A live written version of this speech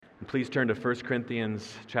Please turn to 1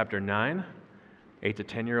 Corinthians chapter 9. 8 to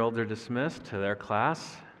 10-year-olds are dismissed to their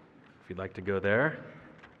class, if you'd like to go there.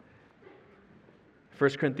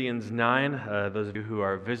 1 Corinthians 9, those of you who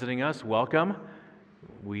are visiting us, welcome.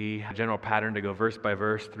 We have a general pattern to go verse by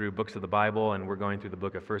verse through books of the Bible, and we're going through the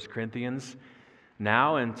book of 1 Corinthians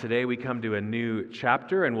now. And today we come to a new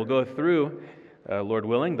chapter, and we'll go through, Lord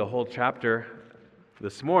willing, the whole chapter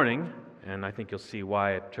this morning. And I think you'll see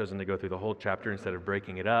why I've chosen to go through the whole chapter instead of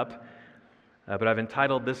breaking it up. But I've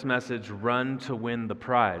entitled this message, Run to Win the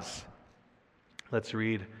Prize. Let's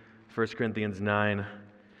read 1 Corinthians 9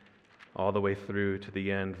 all the way through to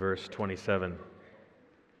the end, verse 27.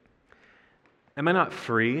 Am I not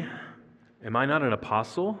free? Am I not an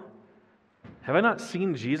apostle? Have I not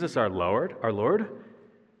seen Jesus our Lord?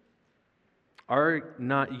 Are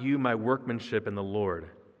not you my workmanship in the Lord?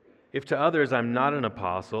 If to others I'm not an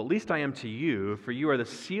apostle, at least I am to you, for you are the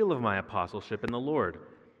seal of my apostleship in the Lord.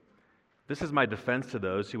 This is my defense to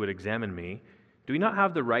those who would examine me. Do we not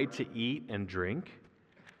have the right to eat and drink?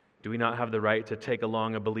 Do we not have the right to take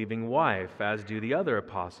along a believing wife, as do the other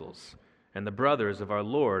apostles and the brothers of our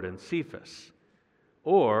Lord and Cephas?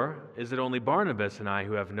 Or is it only Barnabas and I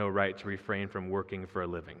who have no right to refrain from working for a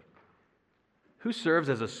living? Who serves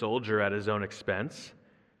as a soldier at his own expense?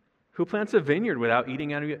 Who plants a vineyard without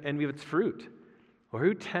eating any of its fruit? Or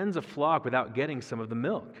who tends a flock without getting some of the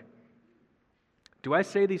milk? Do I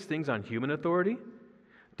say these things on human authority?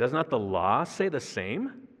 Does not the law say the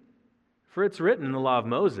same? For it's written in the law of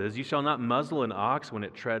Moses, you shall not muzzle an ox when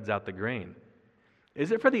it treads out the grain.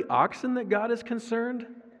 Is it for the oxen that God is concerned?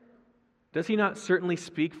 Does he not certainly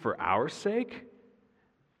speak for our sake?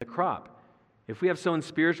 The crop. If we have sown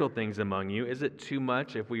spiritual things among you, is it too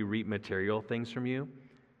much if we reap material things from you?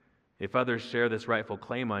 If others share this rightful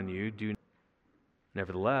claim on you, do.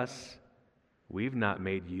 Nevertheless, we've not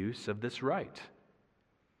made use of this right.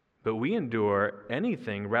 But we endure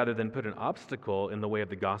anything rather than put an obstacle in the way of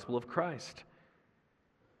the gospel of Christ.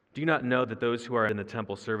 Do you not know that those who are in the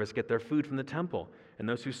temple service get their food from the temple, and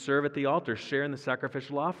those who serve at the altar share in the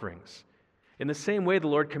sacrificial offerings? In the same way, the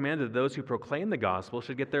Lord commanded that those who proclaim the gospel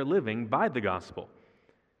should get their living by the gospel.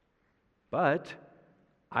 But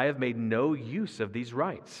I have made no use of these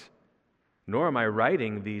rights, nor am I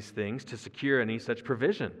writing these things to secure any such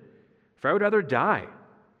provision. For I would rather die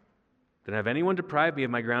than have anyone deprive me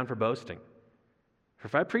of my ground for boasting. For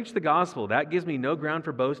if I preach the gospel, that gives me no ground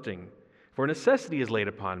for boasting, for necessity is laid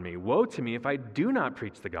upon me. Woe to me if I do not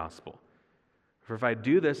preach the gospel. For if I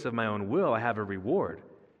do this of my own will, I have a reward.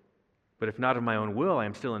 But if not of my own will, I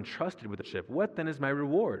am still entrusted with the ship. What then is my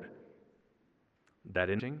reward? That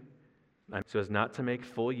so as not to make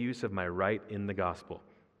full use of my right in the gospel.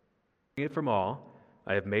 From all,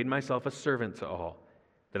 I have made myself a servant to all,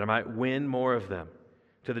 that I might win more of them.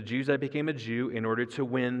 To the Jews I became a Jew in order to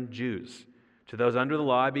win Jews. To those under the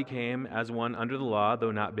law I became as one under the law,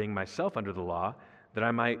 though not being myself under the law, that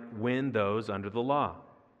I might win those under the law.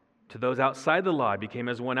 To those outside the law I became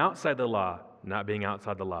as one outside the law, not being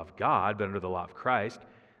outside the law of God, but under the law of Christ,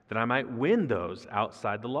 that I might win those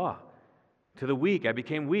outside the law. To the weak I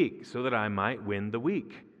became weak, so that I might win the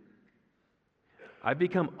weak. I've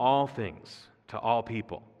become all things to all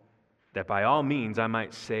people, that by all means I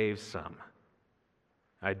might save some.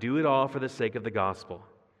 I do it all for the sake of the gospel,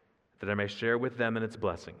 that I may share with them in its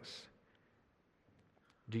blessings.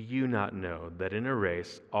 Do you not know that in a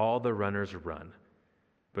race all the runners run,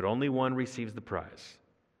 but only one receives the prize?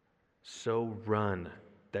 So run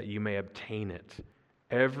that you may obtain it.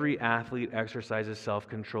 Every athlete exercises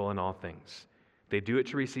self-control in all things. They do it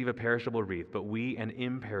to receive a perishable wreath, but we an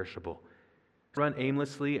imperishable. Run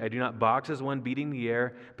aimlessly. I do not box as one beating the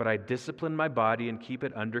air, but I discipline my body and keep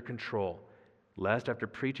it under control, lest after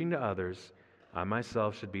preaching to others, I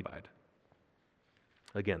myself should be died.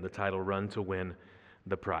 Again, the title, Run to Win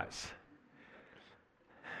the Prize.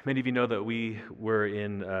 Many of you know that we were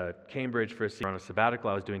in Cambridge for a sabbatical.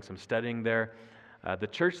 I was doing some studying there. The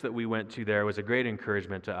church that we went to there was a great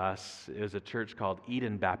encouragement to us. It was a church called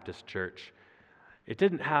Eden Baptist Church. It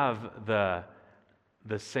didn't have the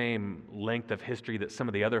same length of history that some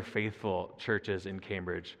of the other faithful churches in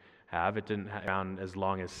Cambridge have. It didn't have around as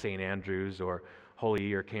long as St. Andrew's or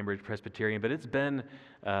Holy or Cambridge Presbyterian, but it's been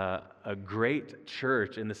a great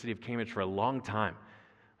church in the city of Cambridge for a long time.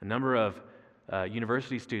 A number of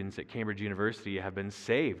university students at Cambridge University have been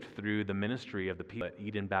saved through the ministry of the people at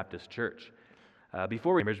Eden Baptist Church.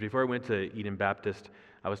 Before I went to Eden Baptist,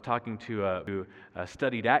 I was talking to who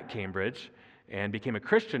studied at Cambridge and became a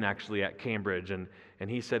Christian actually at Cambridge, and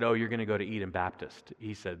he said, "Oh, you're going to go to Eden Baptist."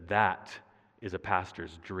 He said, "That is a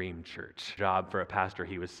pastor's dream church." Job for a pastor,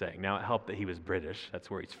 he was saying. Now, it helped that he was British. That's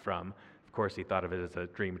where he's from, Of course, he thought of it as a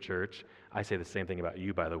dream church. I say the same thing about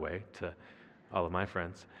you, by the way, to all of my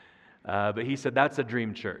friends. But he said that's a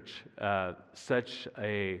dream church. Such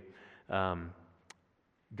a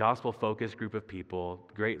gospel-focused group of people,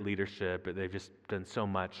 great leadership. They've just done so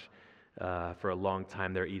much for a long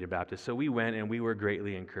time there at Eden Baptist. So we went, and we were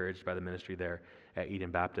greatly encouraged by the ministry there at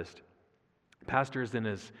Eden Baptist. Pastor's in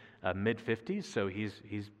his mid-50s, so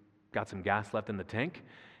he's got some gas left in the tank.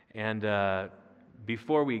 And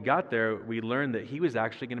before we got there, we learned that he was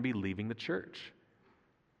actually going to be leaving the church.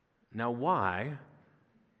 Now, why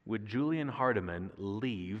would Julian Hardiman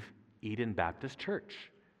leave Eden Baptist Church?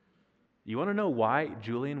 You want to know why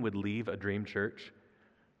Julian would leave a dream church?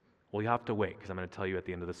 Well, you have to wait, because I'm going to tell you at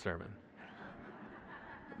the end of the sermon.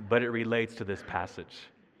 But it relates to this passage.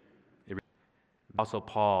 Also,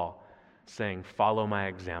 Paul saying, follow my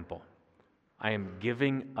example. I am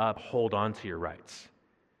giving up, hold on to your rights.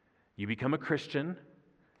 You become a Christian,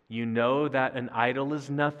 you know that an idol is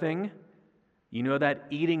nothing, you know that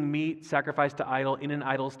eating meat sacrificed to idol in an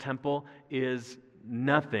idol's temple is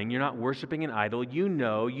nothing. You're not worshiping an idol. You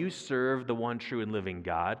know you serve the one true and living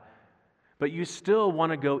God, but you still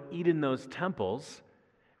want to go eat in those temples,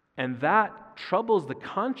 and that troubles the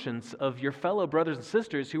conscience of your fellow brothers and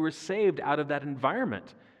sisters who were saved out of that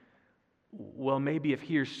environment. Well, maybe if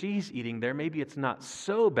he or she's eating there, maybe it's not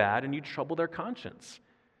so bad and you trouble their conscience.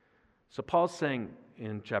 So Paul's saying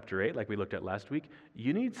in chapter 8, like we looked at last week,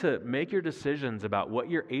 you need to make your decisions about what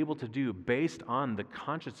you're able to do based on the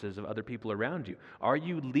consciences of other people around you. Are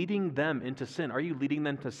you leading them into sin? Are you leading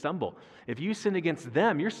them to stumble? If you sin against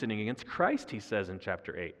them, you're sinning against Christ, he says in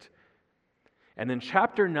chapter 8. And then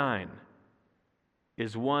chapter 9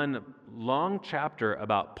 is one long chapter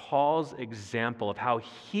about Paul's example of how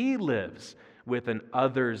he lives with an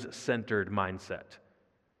others-centered mindset.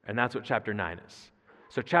 And that's what chapter 9 is.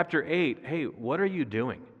 So chapter 8, hey, what are you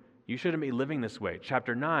doing? You shouldn't be living this way.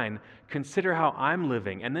 Chapter 9, consider how I'm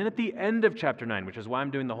living. And then at the end of chapter 9, which is why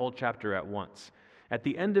I'm doing the whole chapter at once, at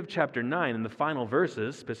the end of chapter 9, in the final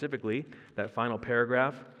verses, specifically that final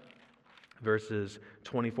paragraph, verses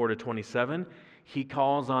 24 to 27, he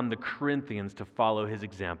calls on the Corinthians to follow his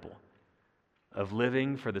example of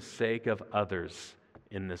living for the sake of others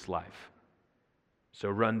in this life. So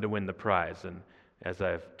run to win the prize. And as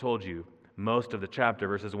I've told you, most of the chapter,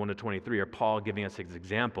 verses 1 to 23, are Paul giving us his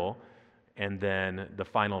example, and then the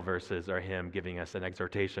final verses are him giving us an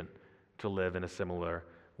exhortation to live in a similar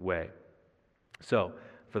way. So,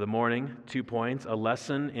 for the morning, 2 points, a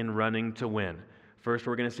lesson in running to win. First,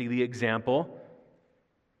 we're going to see the example,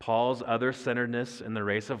 Paul's other-centeredness in the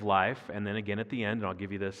race of life, and then again at the end, and I'll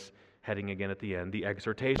give you this heading again at the end, the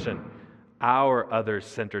exhortation, our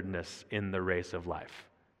other-centeredness in the race of life.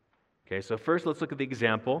 Okay, so first let's look at the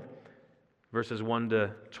example. Verses 1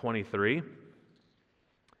 to 23,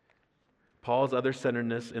 Paul's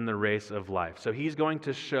other-centeredness in the race of life. So he's going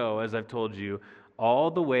to show, as I've told you,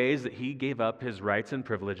 all the ways that he gave up his rights and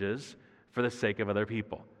privileges for the sake of other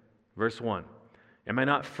people. Verse 1, am I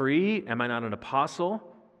not free? Am I not an apostle?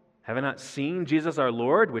 Have I not seen Jesus our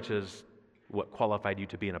Lord? Which is what qualified you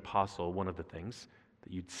to be an apostle, one of the things,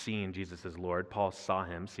 that you'd seen Jesus as Lord. Paul saw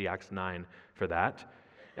him, see Acts 9 for that.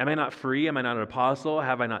 Am I not free? Am I not an apostle?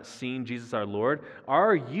 Have I not seen Jesus our Lord?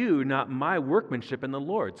 Are you not my workmanship in the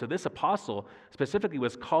Lord? So this apostle specifically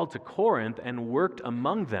was called to Corinth and worked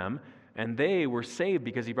among them, and they were saved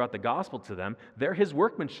because he brought the gospel to them. They're his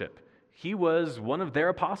workmanship. He was one of their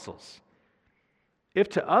apostles. If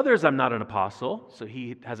to others I'm not an apostle, so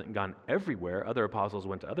he hasn't gone everywhere, other apostles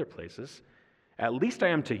went to other places, at least I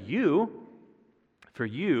am to you, for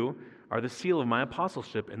you are the seal of my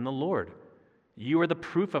apostleship in the Lord. You are the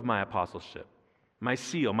proof of my apostleship, my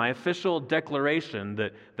seal, my official declaration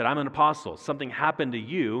that I'm an apostle. Something happened to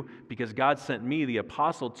you because God sent me, the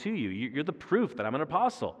apostle, to you. You're the proof that I'm an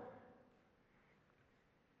apostle.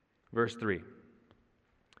 Verse 3,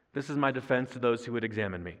 this is my defense to those who would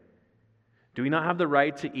examine me. Do we not have the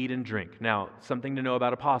right to eat and drink? Now, something to know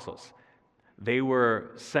about apostles. They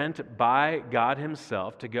were sent by God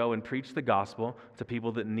himself to go and preach the gospel to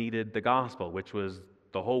people that needed the gospel, which was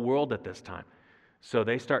the whole world at this time. So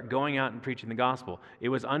they start going out and preaching the gospel. It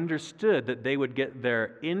was understood that they would get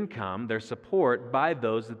their income, their support, by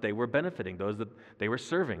those that they were benefiting, those that they were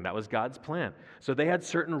serving. That was God's plan. So they had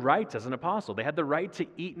certain rights as an apostle. They had the right to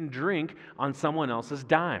eat and drink on someone else's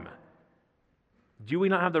dime. Do we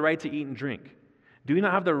not have the right to eat and drink? Do we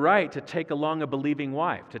not have the right to take along a believing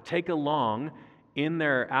wife, to take along in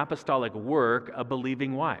their apostolic work a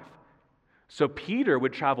believing wife? So Peter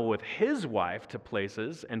would travel with his wife to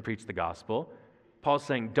places and preach the gospel. Paul's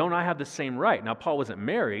saying, don't I have the same right? Now, Paul wasn't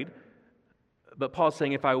married, But Paul's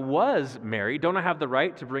saying, if I was married, don't I have the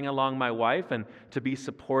right to bring along my wife and to be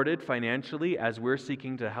supported financially as we're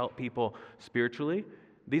seeking to help people spiritually?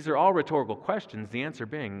 These are all rhetorical questions. The answer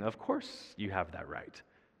being, of course you have that right.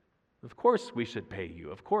 Of course we should pay you.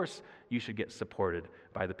 Of course you should get supported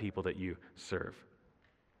by the people that you serve.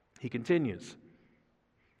 He continues.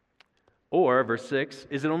 Or, verse 6,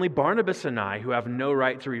 is it only Barnabas and I who have no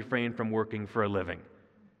right to refrain from working for a living?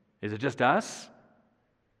 Is it just us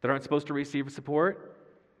that aren't supposed to receive support?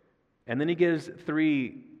 And then he gives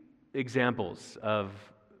 3 examples of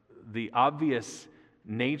the obvious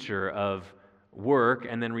nature of work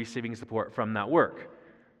and then receiving support from that work.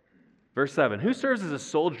 Verse 7, who serves as a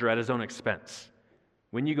soldier at his own expense?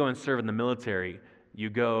 When you go and serve in the military, you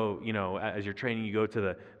go, as you're training, you go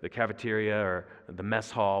to the cafeteria or the mess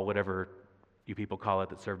hall, whatever you people call it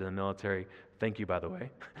that served in the military. Thank you, by the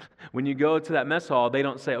way. When you go to that mess hall, they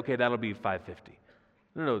don't say, okay, that'll be $5.50.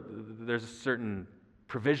 No, there's certain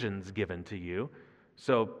provisions given to you.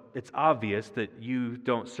 So it's obvious that you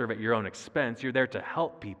don't serve at your own expense. You're there to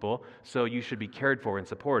help people, so you should be cared for and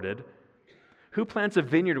supported. Who plants a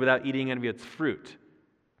vineyard without eating any of its fruit?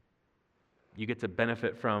 You get to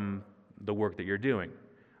benefit from the work that you're doing.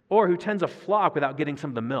 Or who tends a flock without getting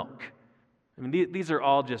some of the milk? I mean, these are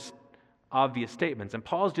all just obvious statements. And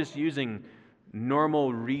Paul's just using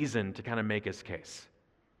normal reason to kind of make his case.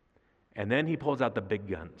 And then he pulls out the big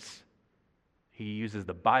guns. He uses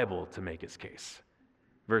the Bible to make his case.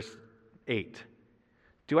 Verse 8.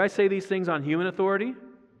 Do I say these things on human authority?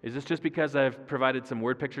 Is this just because I've provided some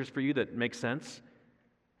word pictures for you that make sense?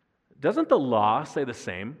 Doesn't the law say the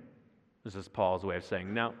same? This is Paul's way of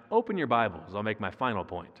saying, now open your Bibles. I'll make my final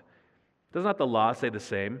point. Does not the law say the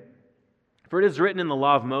same? For it is written in the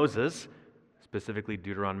law of Moses, specifically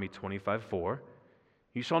Deuteronomy 25:4,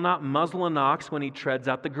 you shall not muzzle an ox when he treads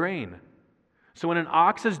out the grain. So when an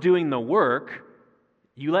ox is doing the work,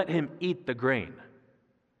 you let him eat the grain.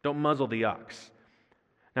 Don't muzzle the ox.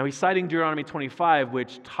 Now he's citing Deuteronomy 25,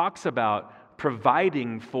 which talks about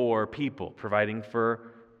providing for people, providing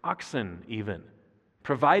for oxen even,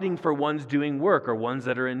 providing for ones doing work or ones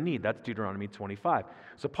that are in need. That's Deuteronomy 25.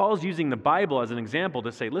 So Paul's using the Bible as an example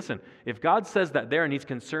to say, listen, if God says that there and he's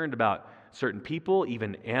concerned about certain people,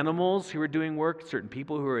 even animals who are doing work, certain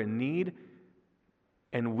people who are in need,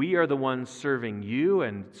 and we are the ones serving you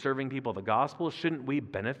and serving people the gospel, shouldn't we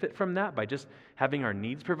benefit from that by just having our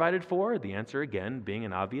needs provided for? The answer, again, being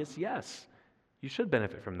an obvious yes. You should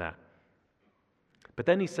benefit from that. But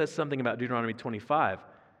then he says something about Deuteronomy 25.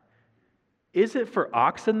 Is it for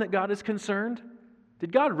oxen that God is concerned?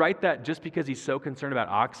 Did God write that just because he's so concerned about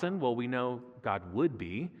oxen? Well, we know God would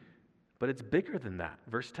be, but it's bigger than that.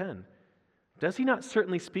 Verse 10. Does he not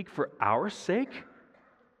certainly speak for our sake?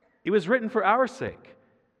 It was written for our sake.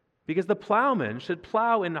 Because the plowman should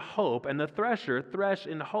plow in hope, and the thresher thresh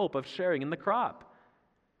in hope of sharing in the crop.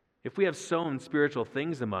 If we have sown spiritual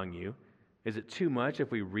things among you, is it too much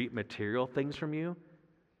if we reap material things from you?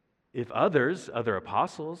 If others, other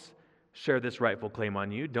apostles, share this rightful claim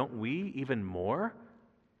on you, don't we even more?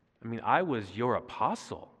 I mean, I was your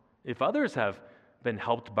apostle. If others have been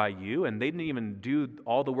helped by you, and they didn't even do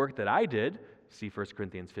all the work that I did, see 1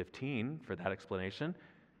 Corinthians 15 for that explanation,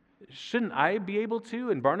 shouldn't I be able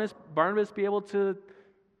to, and Barnabas be able to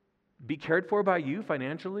be cared for by you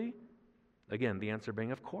financially? Again, the answer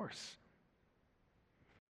being, of course.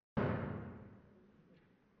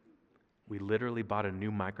 We literally bought a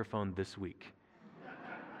new microphone this week,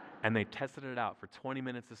 and they tested it out for 20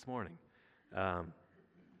 minutes this morning.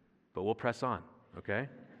 But we'll press on, okay?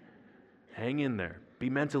 Hang in there.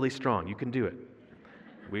 Be mentally strong. You can do it.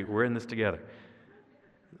 We're in this together.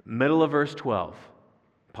 Middle of verse 12.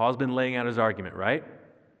 Paul's been laying out his argument, right?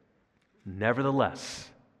 Nevertheless,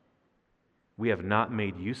 we have not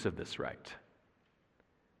made use of this right,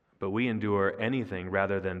 but we endure anything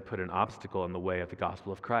rather than put an obstacle in the way of the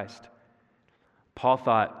gospel of Christ. Paul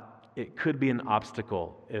thought it could be an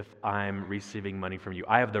obstacle if I'm receiving money from you.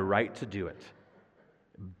 I have the right to do it.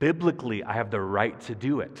 Biblically, I have the right to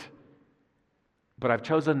do it, but I've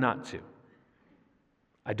chosen not to.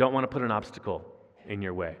 I don't want to put an obstacle in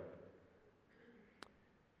your way.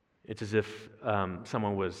 It's as if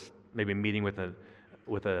someone was maybe meeting with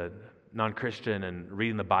a non-Christian and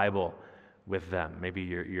reading the Bible with them. Maybe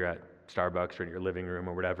you're at Starbucks or in your living room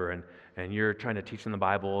or whatever, and you're trying to teach them the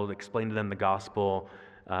Bible, explain to them the gospel,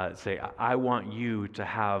 say, I want you to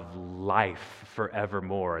have life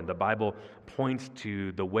forevermore. And the Bible points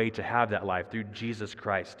to the way to have that life through Jesus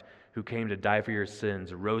Christ, who came to die for your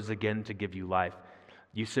sins, rose again to give you life.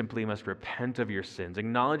 You simply must repent of your sins,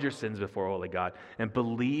 acknowledge your sins before holy God, and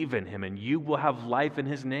believe in him, and you will have life in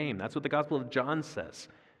his name. That's what the Gospel of John says.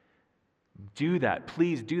 Do that.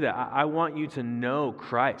 Please do that. I want you to know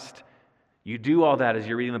Christ. You do all that as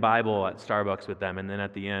you're reading the Bible at Starbucks with them, and then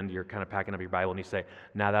at the end, you're kind of packing up your Bible and you say,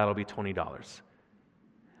 now that'll be $20.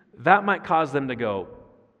 That might cause them to go,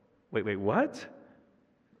 wait, what?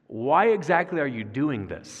 Why exactly are you doing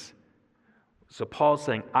this? So Paul's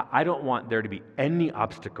saying, I don't want there to be any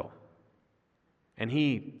obstacle. And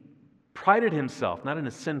he prided himself, not in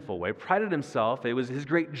a sinful way, prided himself, it was his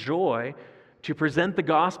great joy to present the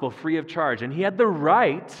gospel free of charge. And he had the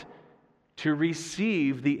right to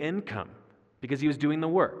receive the income because he was doing the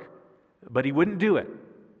work. But he wouldn't do it.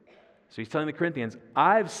 So he's telling the Corinthians,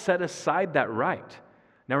 I've set aside that right.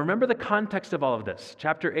 Now remember the context of all of this.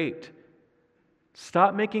 Chapter 8.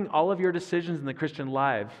 Stop making all of your decisions in the Christian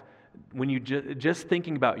life when you just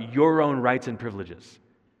thinking about your own rights and privileges.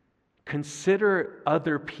 Consider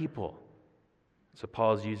other people. So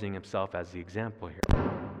Paul is using himself as the example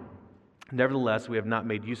here. Nevertheless, we have not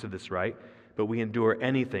made use of this right, but we endure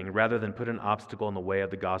anything rather than put an obstacle in the way of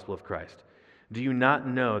the gospel of Christ. Do you not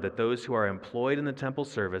know that those who are employed in the temple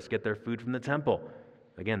service get their food from the temple?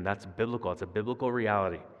 Again, that's biblical. It's a biblical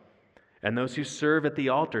reality. And those who serve at the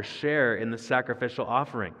altar share in the sacrificial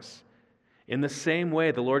offerings. In the same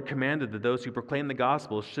way, the Lord commanded that those who proclaim the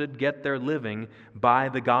gospel should get their living by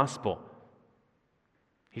the gospel.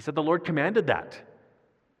 He said the Lord commanded that.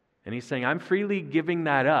 And he's saying, I'm freely giving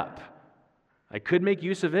that up. I could make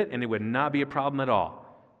use of it, and it would not be a problem at all.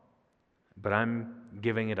 But I'm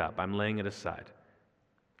giving it up. I'm laying it aside.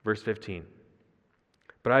 Verse 15.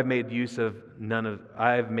 But I've made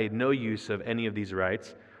no use of any of these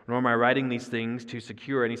rights, nor am I writing these things to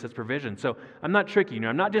secure any such provision. So I'm not tricking you.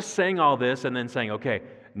 I'm not just saying all this and then saying, okay,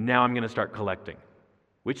 now I'm going to start collecting,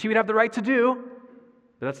 which he would have the right to do,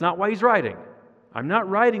 but that's not why he's writing. I'm not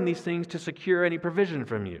writing these things to secure any provision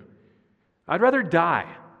from you. I'd rather die.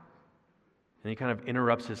 And he kind of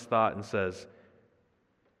interrupts his thought and says,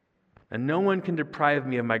 and no one can deprive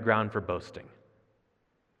me of my ground for boasting.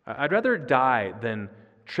 I'd rather die than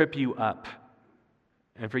trip you up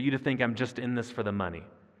and for you to think I'm just in this for the money.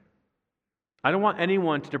 I don't want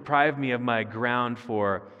anyone to deprive me of my ground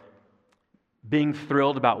for being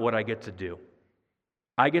thrilled about what I get to do.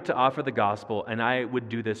 I get to offer the gospel, and I would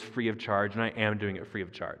do this free of charge, and I am doing it free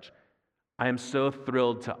of charge. I am so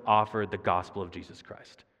thrilled to offer the gospel of Jesus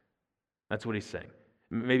Christ. That's what he's saying.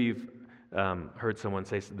 Maybe you've heard someone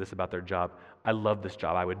say this about their job. I love this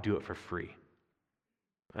job. I would do it for free.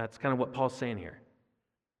 That's kind of what Paul's saying here.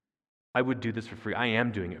 I would do this for free. I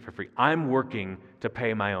am doing it for free. I'm working to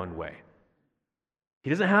pay my own way. He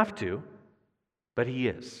doesn't have to, but he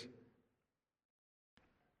is.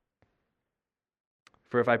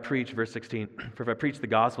 For if I preach, verse 16, for if I preach the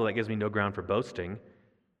gospel, that gives me no ground for boasting.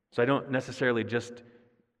 So I don't necessarily just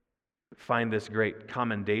find this great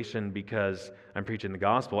commendation because I'm preaching the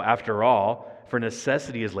gospel. After all, for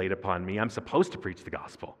necessity is laid upon me, I'm supposed to preach the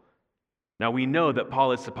gospel. Now we know that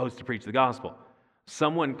Paul is supposed to preach the gospel.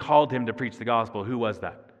 Someone called him to preach the gospel. Who was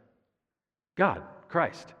that? God,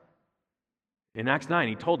 Christ. In Acts 9,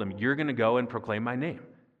 he told him, you're going to go and proclaim my name.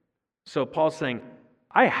 So Paul's saying,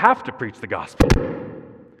 I have to preach the gospel.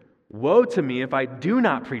 Woe to me if I do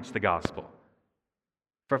not preach the gospel.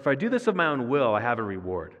 For if I do this of my own will, I have a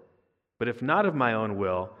reward. But if not of my own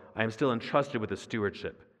will, I am still entrusted with a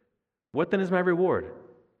stewardship. What then is my reward?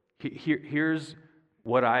 Here's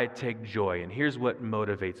what I take joy in. Here's what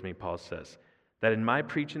motivates me, Paul says. That in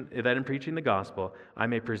preaching the gospel, I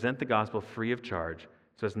may present the gospel free of charge,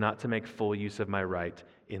 so as not to make full use of my right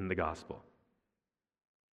in the gospel.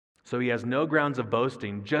 So he has no grounds of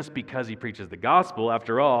boasting just because he preaches the gospel.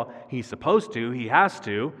 After all, he's supposed to, he has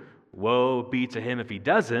to. Woe be to him if he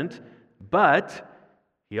doesn't. But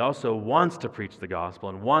he also wants to preach the gospel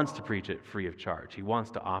and wants to preach it free of charge. He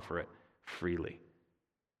wants to offer it freely.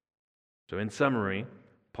 So in summary,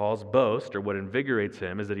 Paul's boast, or what invigorates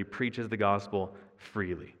him, is that he preaches the gospel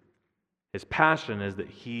freely. His passion is that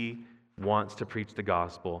he wants to preach the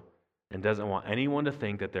gospel and doesn't want anyone to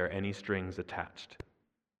think that there are any strings attached.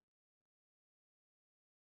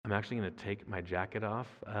 I'm actually going to take my jacket off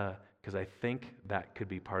because I think that could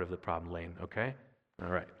be part of the problem, Lane, okay? All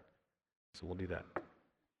right, so we'll do that.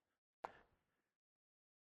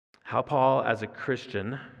 How Paul, as a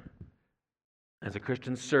Christian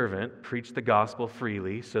servant, preached the gospel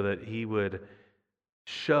freely so that he would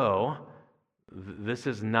show this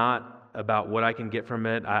is not about what I can get from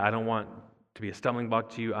it. I don't want to be a stumbling block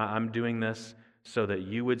to you. I'm doing this so that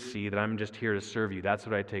you would see that I'm just here to serve you. That's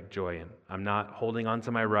what I take joy in. I'm not holding on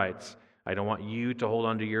to my rights. I don't want you to hold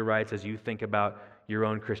on to your rights as you think about your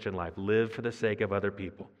own Christian life. Live for the sake of other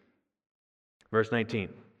people. Verse 19.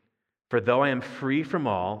 For though I am free from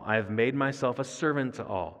all, I have made myself a servant to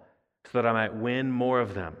all, so that I might win more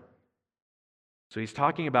of them. So he's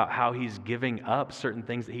talking about how he's giving up certain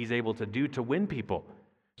things that he's able to do to win people.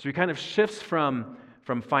 So he kind of shifts from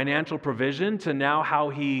financial provision to now how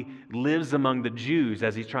he lives among the Jews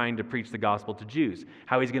as he's trying to preach the gospel to Jews.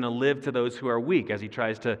 How he's going to live to those who are weak as he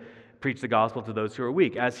tries to preach the gospel to those who are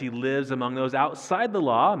weak. As he lives among those outside the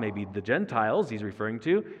law, maybe the Gentiles he's referring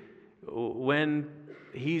to, when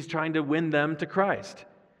he's trying to win them to Christ.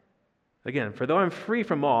 Again, for though I'm free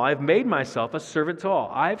from all, I've made myself a servant to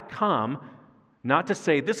all. I've come not to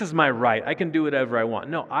say, this is my right, I can do whatever I want.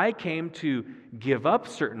 No, I came to give up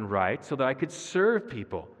certain rights so that I could serve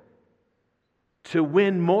people, to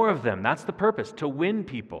win more of them. That's the purpose, to win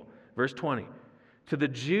people. Verse 20, to the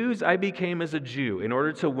Jews I became as a Jew in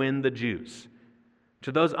order to win the Jews.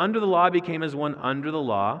 To those under the law I became as one under the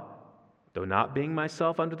law, though not being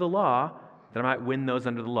myself under the law, that I might win those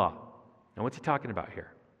under the law. Now what's he talking about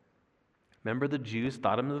here? Remember, the Jews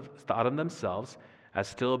thought of themselves as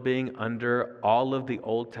still being under all of the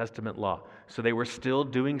Old Testament law. So they were still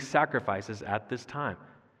doing sacrifices at this time.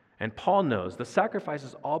 And Paul knows the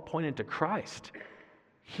sacrifices all pointed to Christ.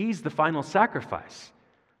 He's the final sacrifice.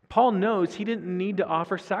 Paul knows he didn't need to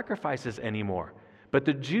offer sacrifices anymore, but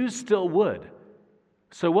the Jews still would.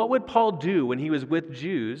 So what would Paul do when he was with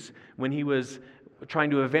Jews, when he was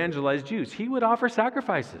trying to evangelize Jews? He would offer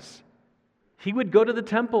sacrifices. He would go to the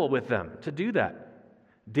temple with them to do that.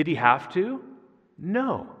 Did he have to?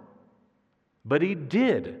 No. But he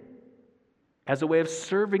did as a way of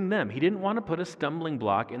serving them. He didn't want to put a stumbling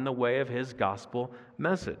block in the way of his gospel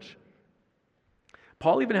message.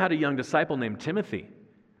 Paul even had a young disciple named Timothy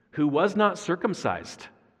who was not circumcised.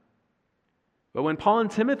 But when Paul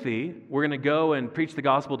and Timothy were going to go and preach the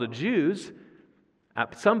gospel to Jews,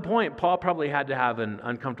 at some point Paul probably had to have an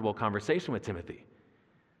uncomfortable conversation with Timothy.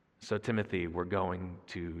 So Timothy, we're going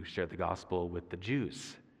to share the gospel with the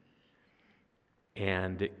Jews.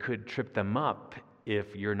 And it could trip them up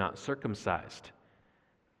if you're not circumcised.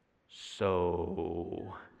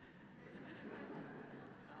 So,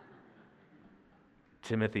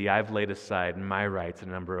 Timothy, I've laid aside my rights in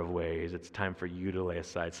a number of ways. It's time for you to lay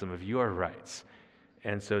aside some of your rights.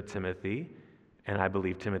 And so Timothy, and I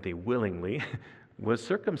believe Timothy willingly, was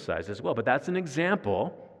circumcised as well. But that's an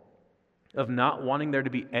example of not wanting there to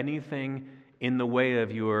be anything in the way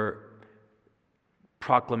of your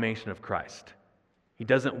proclamation of Christ. He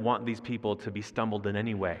doesn't want these people to be stumbled in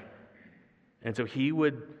any way. And so he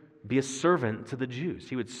would be a servant to the Jews.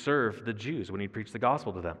 He would serve the Jews when he preached the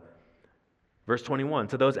gospel to them. Verse 21,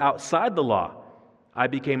 to those outside the law, I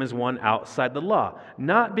became as one outside the law.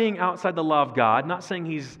 Not being outside the law of God, not saying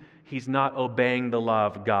he's not obeying the law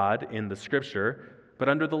of God in the Scripture, but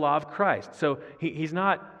under the law of Christ. So he's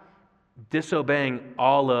not disobeying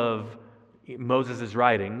all of Moses'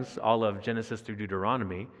 writings, all of Genesis through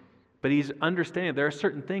Deuteronomy, but he's understanding there are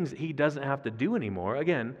certain things that he doesn't have to do anymore.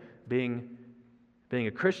 Again, being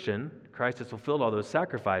a Christian, Christ has fulfilled all those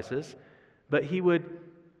sacrifices, but he would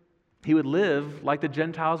live like the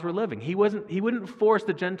Gentiles were living. He wouldn't force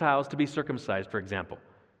the Gentiles to be circumcised, for example,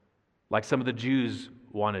 like some of the Jews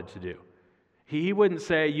wanted to do. He wouldn't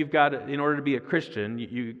say, you've got to, in order to be a Christian,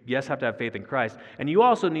 you yes have to have faith in Christ, and you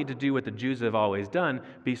also need to do what the Jews have always done,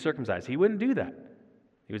 be circumcised. He wouldn't do that.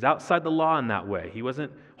 He was outside the law in that way. He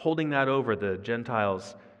wasn't holding that over the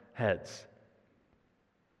Gentiles' heads.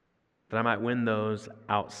 That I might win those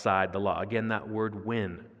outside the law. Again, that word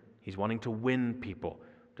win. He's wanting to win people.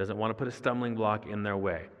 Doesn't want to put a stumbling block in their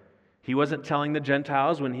way. He wasn't telling the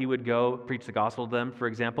Gentiles when he would go preach the gospel to them, for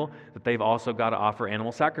example, that they've also got to offer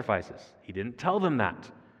animal sacrifices. He didn't tell them that.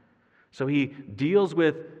 So he deals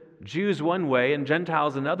with Jews one way and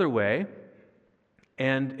Gentiles another way,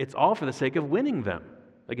 and it's all for the sake of winning them.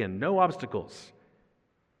 Again, no obstacles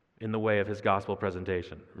in the way of his gospel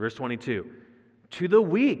presentation. Verse 22, to the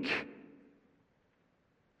weak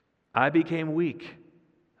I became weak,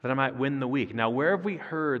 that I might win the weak. Now, where have we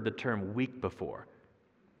heard the term weak before?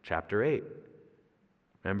 Chapter 8.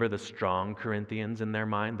 Remember the strong Corinthians in their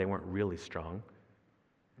mind? They weren't really strong.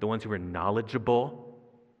 The ones who were knowledgeable,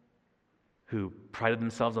 who prided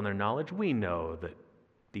themselves on their knowledge. We know that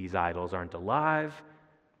these idols aren't alive.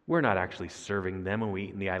 We're not actually serving them when we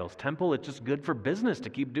eat in the idol's temple. It's just good for business to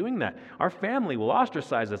keep doing that. Our family will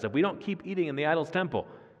ostracize us if we don't keep eating in the idol's temple.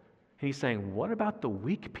 And he's saying, what about the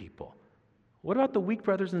weak people? What about the weak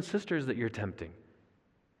brothers and sisters that you're tempting?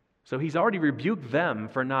 So he's already rebuked them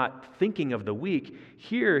for not thinking of the weak.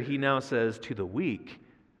 Here he now says, to the weak,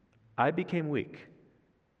 I became weak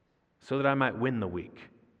so that I might win the weak.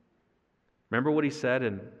 Remember what he said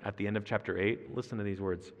at the end of chapter 8? Listen to these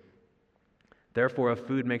words. Therefore, if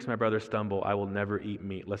food makes my brother stumble, I will never eat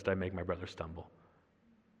meat, lest I make my brother stumble.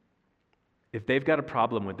 If they've got a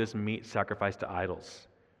problem with this meat sacrificed to idols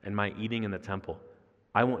and my eating in the temple,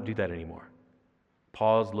 I won't do that anymore.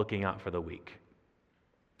 Paul's looking out for the weak.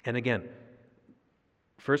 And again,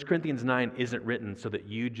 1 Corinthians 9 isn't written so that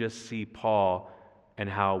you just see Paul and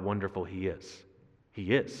how wonderful he is.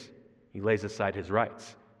 He is. He lays aside his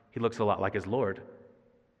rights. He looks a lot like his Lord,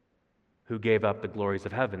 who gave up the glories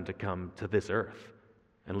of heaven to come to this earth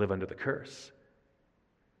and live under the curse.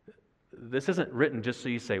 This isn't written just so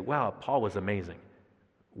you say, wow, Paul was amazing.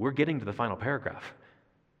 We're getting to the final paragraph.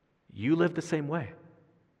 You live the same way.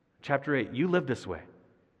 Chapter 8, you live this way.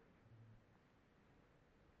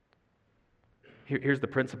 Here's the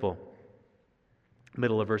principle.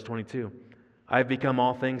 Middle of verse 22. I've become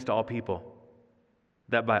all things to all people,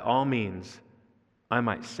 that by all means I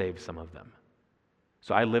might save some of them.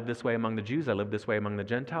 So I live this way among the Jews, I live this way among the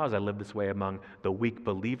Gentiles, I live this way among the weak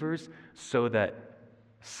believers, so that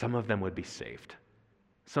some of them would be saved.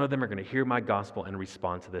 Some of them are going to hear my gospel and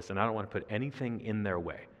respond to this, and I don't want to put anything in their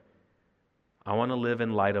way. I want to live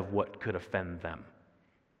in light of what could offend them.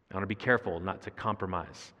 I want to be careful not to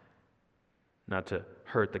compromise, not to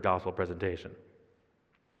hurt the gospel presentation.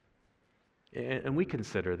 And we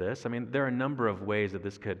consider this. I mean, there are a number of ways that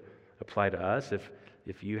this could apply to us.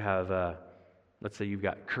 If you have, let's say you've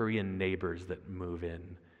got Korean neighbors that move in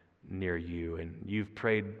near you, and you've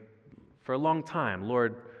prayed for a long time,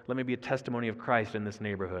 Lord, let me be a testimony of Christ in this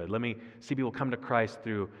neighborhood. Let me see people come to Christ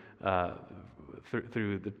through the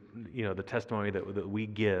testimony that we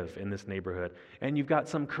give in this neighborhood. And you've got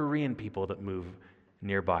some Korean people that move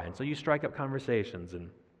nearby, and so you strike up conversations. And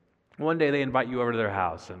one day they invite you over to their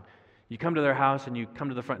house, and you come to their house, and you come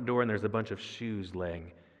to the front door, and there's a bunch of shoes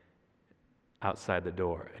laying outside the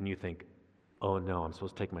door, and you think, oh no, I'm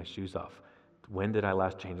supposed to take my shoes off. When did I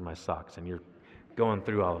last change my socks? And you're going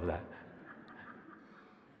through all of that.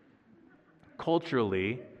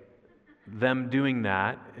 Culturally, them doing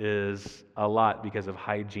that is a lot because of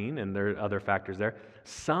hygiene, and there are other factors there.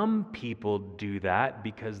 Some people do that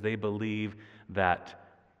because they believe that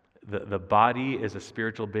the body is a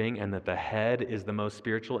spiritual being and that the head is the most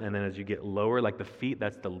spiritual, and then as you get lower, like the feet,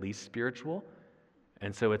 that's the least spiritual.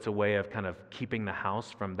 And so it's a way of kind of keeping the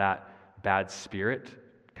house from that bad spirit,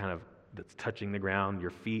 kind of that's touching the ground,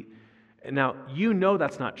 your feet. And now, you know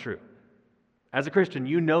that's not true. As a Christian,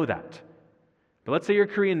 you know that. But let's say your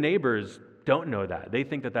Korean neighbors don't know that. They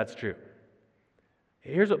think that that's true.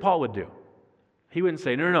 Here's what Paul would do. He wouldn't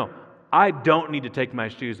say, no, I don't need to take my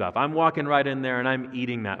shoes off. I'm walking right in there and I'm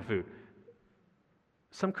eating that food.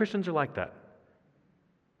 Some Christians are like that.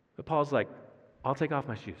 But Paul's like, I'll take off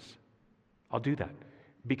my shoes. I'll do that.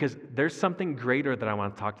 Because there's something greater that I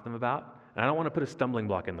want to talk to them about, and I don't want to put a stumbling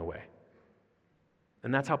block in the way.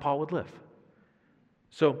 And that's how Paul would live.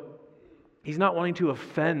 So, he's not wanting to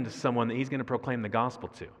offend someone that he's going to proclaim the gospel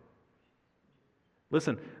to.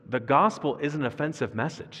 Listen, the gospel is an offensive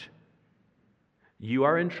message. You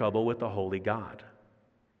are in trouble with the holy God.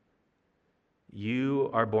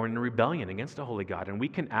 You are born in rebellion against the holy God. And we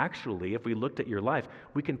can actually, if we looked at your life,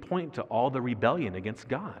 we can point to all the rebellion against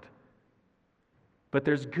God. But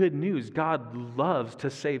there's good news. God loves to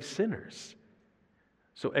save sinners.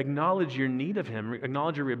 So acknowledge your need of Him,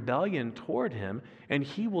 acknowledge your rebellion toward Him, and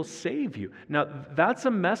He will save you. Now, that's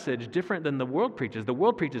a message different than the world preaches. The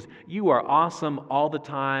world preaches, you are awesome all the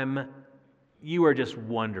time. You are just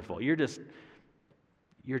wonderful. You're just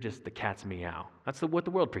the cat's meow. That's what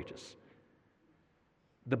the world preaches.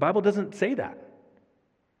 The Bible doesn't say that.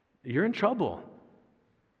 You're in trouble.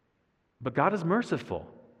 But God is merciful.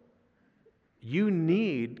 You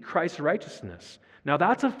need Christ's righteousness. Now,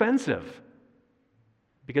 that's offensive.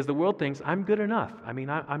 Because the world thinks, I'm good enough. I mean,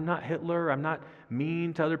 I'm not Hitler. I'm not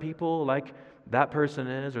mean to other people like that person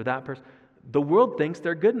is or that person. The world thinks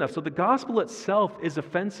they're good enough. So the gospel itself is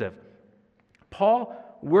offensive. Paul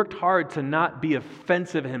worked hard to not be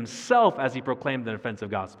offensive himself as he proclaimed an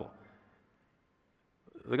offensive gospel.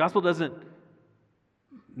 The gospel doesn't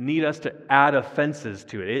need us to add offenses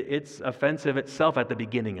to it. It's offensive itself at the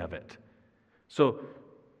beginning of it. So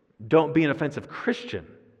don't be an offensive Christian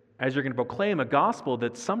as you're going to proclaim a gospel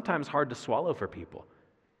that's sometimes hard to swallow for people.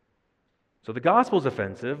 So the gospel's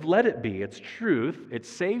offensive. Let it be. It's truth. It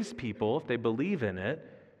saves people if they believe in it.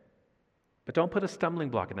 But don't put a stumbling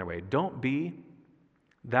block in their way. Don't be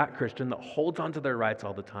that Christian that holds on to their rights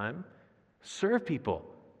all the time. Serve people.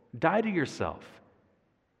 Die to yourself.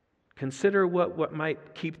 Consider what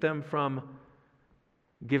might keep them from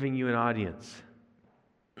giving you an audience.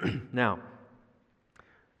 Now,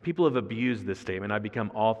 people have abused this statement, I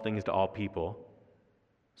become all things to all people,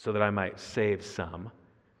 so that I might save some.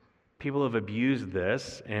 People have abused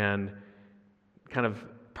this and kind of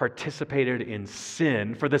participated in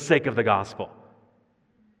sin for the sake of the gospel.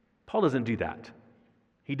 Paul doesn't do that.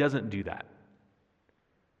 He doesn't do that.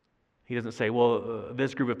 He doesn't say, well,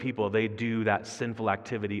 this group of people, they do that sinful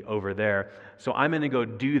activity over there, so I'm going to go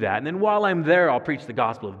do that, and then while I'm there, I'll preach the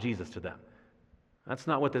gospel of Jesus to them. That's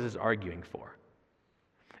not what this is arguing for.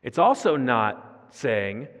 It's also not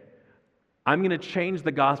saying, I'm going to change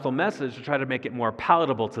the gospel message to try to make it more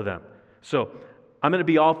palatable to them. So I'm going to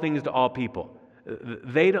be all things to all people.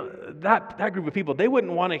 That group of people, they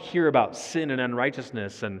wouldn't want to hear about sin and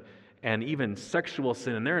unrighteousness and even sexual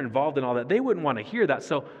sin, and they're involved in all that. They wouldn't want to hear that.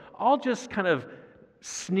 So I'll just kind of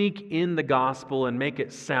sneak in the gospel and make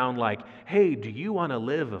it sound like, hey, do you want to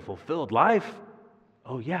live a fulfilled life?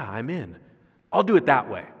 Oh yeah, I'm in. I'll do it that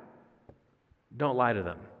way. Don't lie to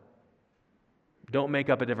them. Don't make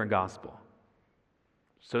up a different gospel.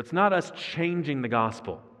 So it's not us changing the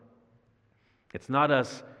gospel. It's not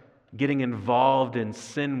us getting involved in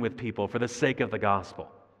sin with people for the sake of the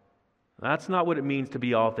gospel. That's not what it means to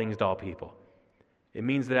be all things to all people. It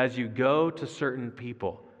means that as you go to certain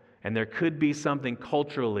people, and there could be something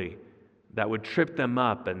culturally that would trip them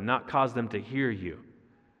up and not cause them to hear you,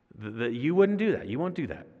 that you wouldn't do that. You won't do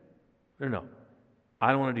that. No,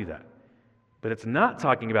 I don't want to do that. But it's not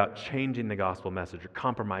talking about changing the gospel message or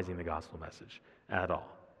compromising the gospel message at all.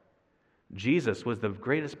 Jesus was the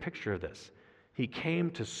greatest picture of this. He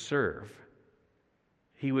came to serve.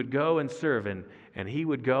 He would go and serve, and he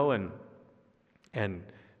would go and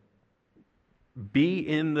be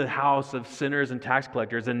in the house of sinners and tax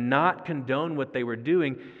collectors and not condone what they were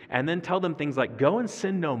doing, and then tell them things like, go and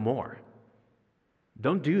sin no more.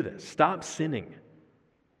 Don't do this. Stop sinning.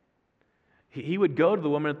 He would go to the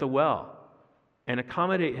woman at the well and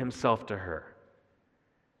accommodate himself to her.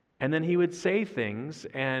 And then he would say things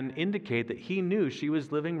and indicate that he knew she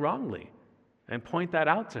was living wrongly and point that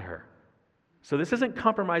out to her. So this isn't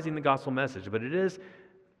compromising the gospel message, but it is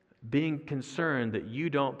being concerned that you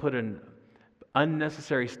don't put an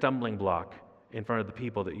unnecessary stumbling block in front of the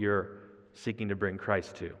people that you're seeking to bring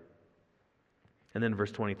Christ to. And then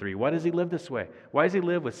verse 23, why does he live this way? Why does he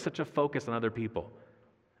live with such a focus on other people?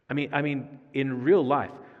 I mean, in real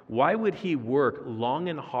life, why would he work long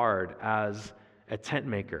and hard as a tent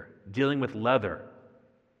maker, dealing with leather,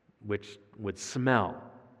 which would smell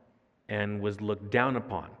and was looked down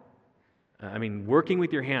upon? Working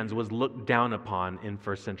with your hands was looked down upon in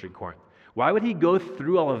first century Corinth. Why would he go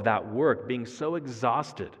through all of that work, being so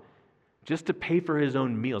exhausted, just to pay for his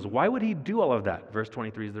own meals? Why would he do all of that? Verse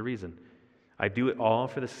 23 is the reason. I do it all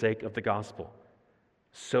for the sake of the gospel,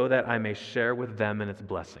 so that I may share with them in its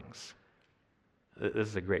blessings. This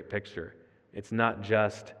is a great picture. It's not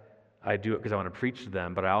just I do it because I want to preach to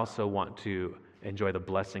them, but I also want to enjoy the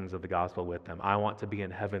blessings of the gospel with them. I want to be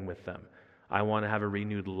in heaven with them. I want to have a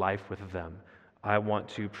renewed life with them. I want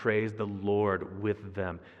to praise the Lord with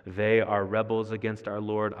them. They are rebels against our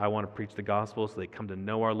Lord. I want to preach the gospel so they come to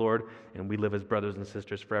know our Lord and we live as brothers and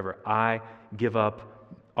sisters forever. I give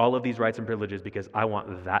up all of these rights and privileges because I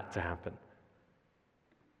want that to happen.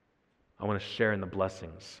 I want to share in the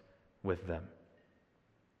blessings with them.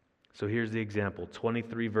 So here's the example,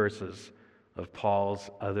 23 verses of Paul's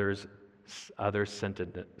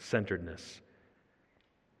other-centeredness.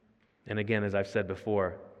 And again, as I've said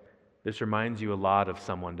before, this reminds you a lot of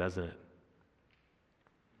someone, doesn't it?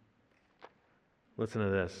 Listen to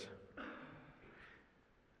this.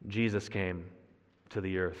 Jesus came to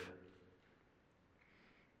the earth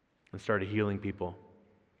and started healing people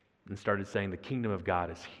and started saying, the kingdom of God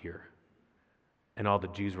is here. And all the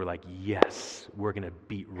Jews were like, yes, we're going to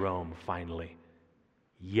beat Rome finally.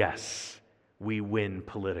 Yes, we win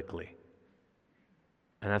politically.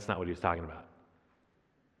 And that's not what he was talking about.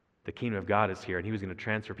 The kingdom of God is here, and he was going to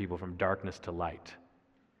transfer people from darkness to light.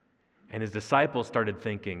 And his disciples started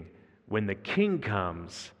thinking, when the king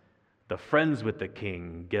comes, the friends with the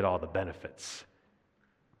king get all the benefits.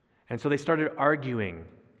 And so they started arguing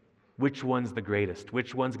which one's the greatest,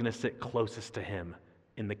 which one's going to sit closest to him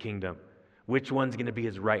in the kingdom, which one's going to be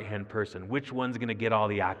his right-hand person, which one's going to get all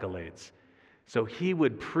the accolades. So he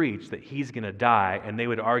would preach that he's going to die, and they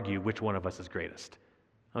would argue which one of us is greatest.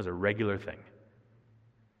 That was a regular thing.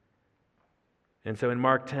 And so in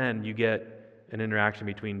Mark 10, you get an interaction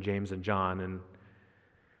between James and John, and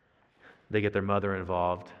they get their mother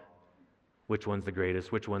involved. Which one's the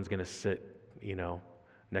greatest? Which one's going to sit,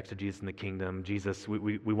 next to Jesus in the kingdom? Jesus,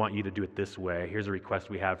 we want you to do it this way. Here's a request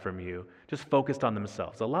we have from you. Just focused on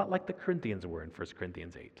themselves, a lot like the Corinthians were in 1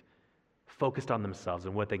 Corinthians 8. Focused on themselves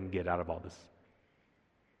and what they can get out of all this.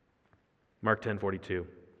 Mark 10:42.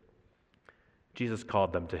 Jesus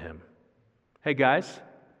called them to him. Hey guys,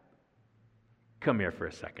 come here for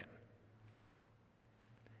a second.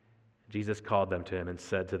 Jesus called them to him and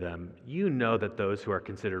said to them, "You know that those who are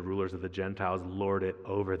considered rulers of the Gentiles lord it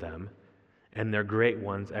over them, and their great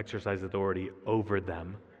ones exercise authority over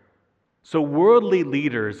them. So worldly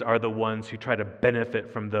leaders are the ones who try to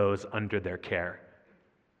benefit from those under their care.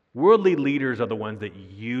 Worldly leaders are the ones that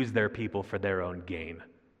use their people for their own gain."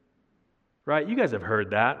 Right? You guys have heard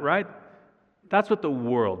that, right? That's what the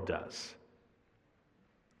world does.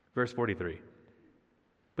 Verse 43,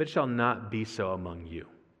 "But it shall not be so among you.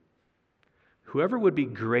 Whoever would be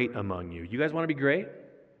great among you," you guys want to be great?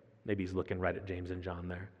 Maybe he's looking right at James and John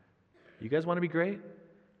there. You guys want to be great?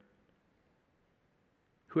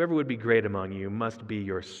 "Whoever would be great among you must be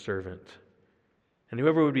your servant, and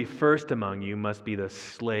whoever would be first among you must be the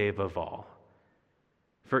slave of all.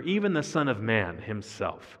 For even the Son of Man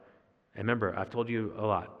himself," and remember, I've told you a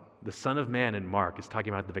lot, the Son of Man in Mark is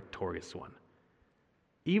talking about the victorious one.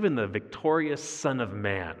 "Even the victorious Son of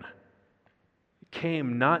Man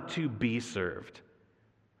came not to be served,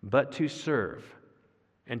 but to serve,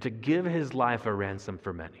 and to give his life a ransom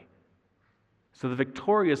for many." So the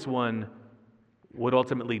victorious one would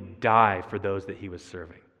ultimately die for those that he was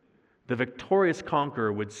serving. The victorious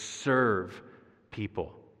conqueror would serve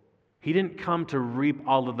people. He didn't come to reap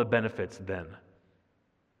all of the benefits then.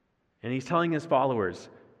 And he's telling his followers,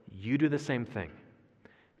 you do the same thing.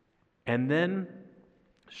 And then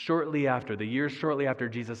shortly after, the years shortly after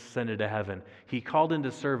Jesus ascended to heaven, he called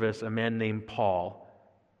into service a man named Paul,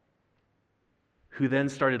 who then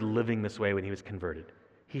started living this way when he was converted.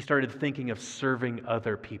 He started thinking of serving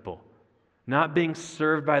other people, not being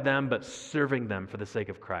served by them, but serving them for the sake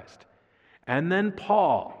of Christ. And then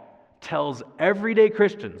Paul tells everyday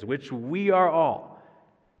Christians, which we are all,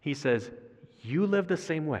 he says, you live the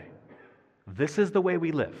same way. This is the way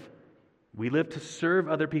we live. We live to serve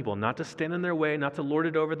other people, not to stand in their way, not to lord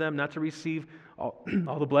it over them, not to receive all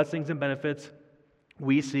the blessings and benefits.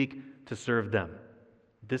 We seek to serve them.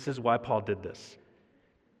 This is why Paul did this.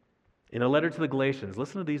 In a letter to the Galatians,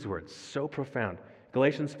 listen to these words, so profound.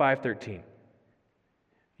 Galatians 5:13.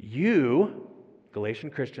 You, Galatian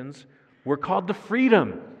Christians, were called to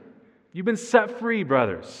freedom. You've been set free,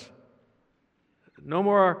 brothers. No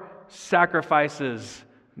more sacrifices,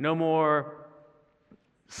 no more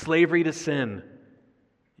slavery to sin.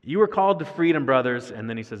 You were called to freedom, brothers. And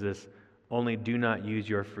then he says this, only do not use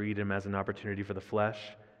your freedom as an opportunity for the flesh,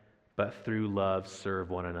 but through love serve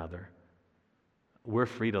one another. We're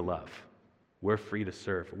free to love. We're free to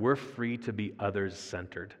serve. We're free to be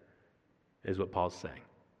others-centered, is what Paul's saying.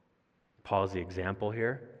 Paul's the example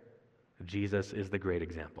here. Jesus is the great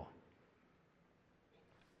example.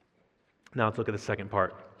 Now let's look at the second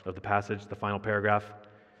part of the passage, the final paragraph.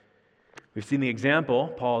 We've seen the example,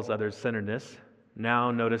 Paul's others-centeredness.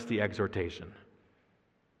 Now notice the exhortation.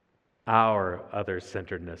 Our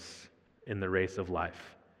others-centeredness in the race of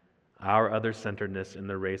life. Our others-centeredness in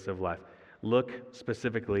the race of life. Look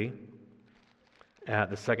specifically at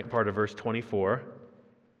the second part of verse 24.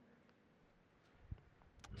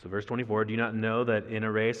 So verse 24, do you not know that in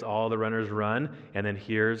a race all the runners run? And then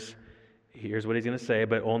here's what he's going to say,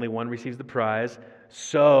 but only one receives the prize.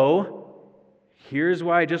 So, here's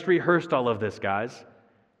why I just rehearsed all of this, guys.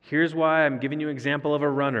 Here's why I'm giving you an example of a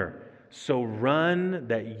runner. So run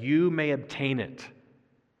that you may obtain it.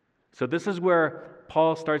 So this is where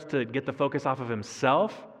Paul starts to get the focus off of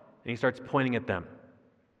himself, and he starts pointing at them.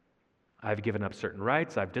 I've given up certain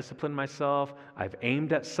rights. I've disciplined myself. I've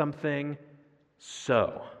aimed at something.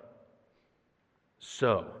 So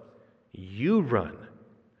you run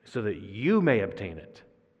so that you may obtain it.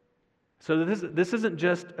 So this isn't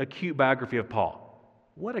just a cute biography of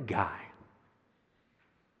Paul. What a guy.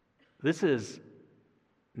 This is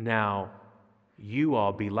now you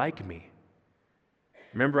all be like me.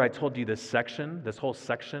 Remember I told you this whole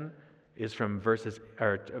section is from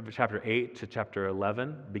chapter 8 to chapter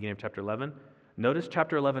 11, beginning of chapter 11. Notice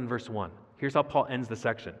chapter 11, verse 1. Here's how Paul ends the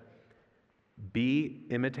section. Be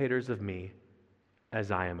imitators of me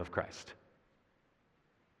as I am of Christ.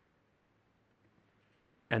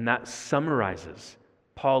 And that summarizes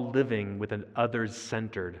Paul living with an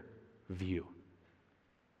others-centered view.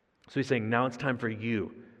 So he's saying, now it's time for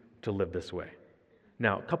you to live this way.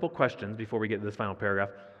 Now, a couple questions before we get to this final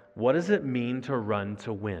paragraph. What does it mean to run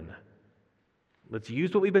to win? Let's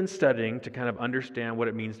use what we've been studying to kind of understand what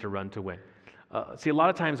it means to run to win. See, a lot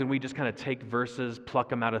of times when we just kind of take verses, pluck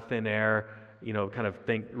them out of thin air, kind of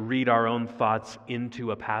read our own thoughts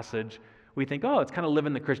into a passage, we think, oh, it's kind of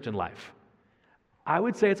living the Christian life. I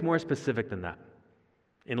would say it's more specific than that.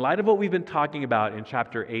 In light of what we've been talking about in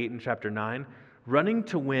chapter 8 and chapter 9, running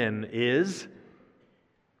to win is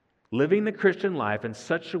living the Christian life in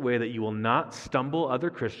such a way that you will not stumble other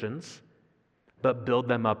Christians, but build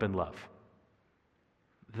them up in love.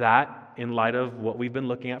 That, in light of what we've been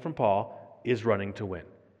looking at from Paul, is running to win.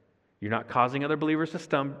 You're not causing other believers to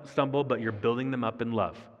stumble, but you're building them up in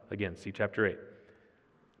love. Again, see chapter 8.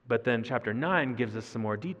 But then chapter 9 gives us some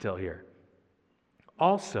more detail here.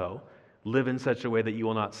 Also, live in such a way that you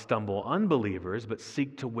will not stumble unbelievers, but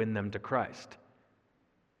seek to win them to Christ.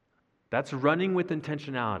 That's running with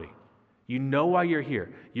intentionality. You know why you're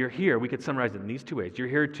here. You're here, we could summarize it in these two ways. You're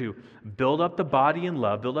here to build up the body in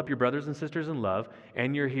love, build up your brothers and sisters in love,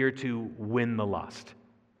 and you're here to win the lost.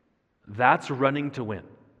 That's running to win.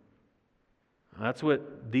 That's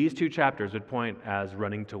what these two chapters would point as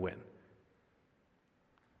running to win.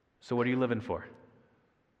 So what are you living for?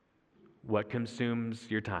 What consumes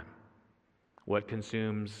your time? What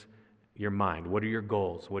consumes your mind? What are your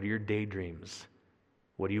goals? What are your daydreams?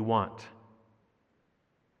 What do you want?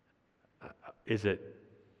 Is it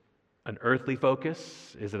an earthly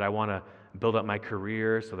focus? Is it I want to build up my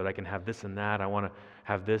career so that I can have this and that? I want to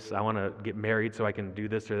have this. I want to get married so I can do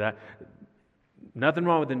this or that. Nothing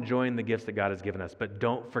wrong with enjoying the gifts that God has given us, but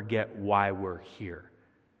don't forget why we're here.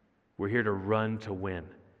 We're here to run to win,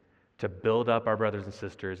 to build up our brothers and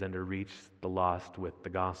sisters and to reach the lost with the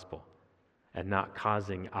gospel, and not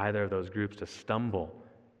causing either of those groups to stumble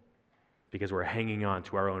because we're hanging on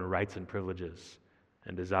to our own rights and privileges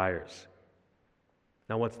and desires.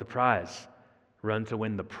 Now, what's the prize? Run to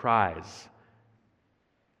win the prize.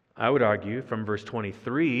 I would argue from verse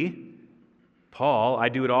 23, Paul, I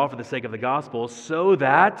do it all for the sake of the gospel so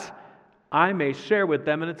that I may share with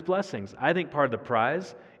them in its blessings. I think part of the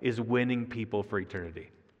prize is winning people for eternity.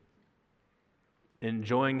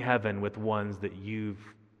 Enjoying heaven with ones that you've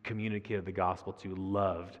communicated the gospel to,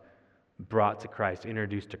 loved, brought to Christ,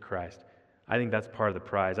 introduced to Christ. I think that's part of the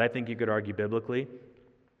prize. I think you could argue biblically,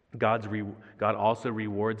 God also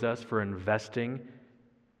rewards us for investing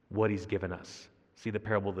what He's given us. See the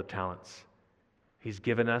parable of the talents. He's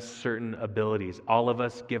given us certain abilities, all of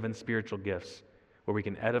us given spiritual gifts, where we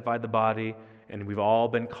can edify the body, and we've all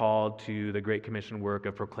been called to the Great Commission work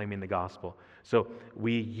of proclaiming the gospel. So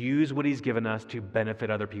we use what He's given us to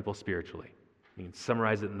benefit other people spiritually. You can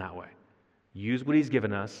summarize it in that way. Use what He's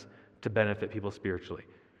given us to benefit people spiritually.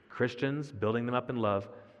 Christians, building them up in love,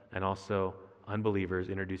 and also unbelievers,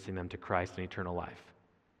 introducing them to Christ and eternal life.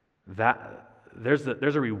 There's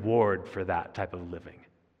a reward for that type of living,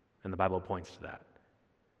 and the Bible points to that.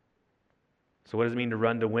 So what does it mean to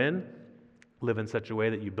run to win? Live in such a way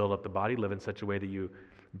that you build up the body, live in such a way that you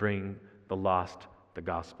bring the lost the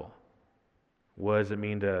gospel. What does it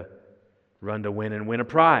mean to run to win and win a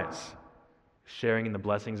prize? Sharing in the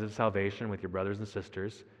blessings of salvation with your brothers and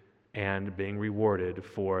sisters and being rewarded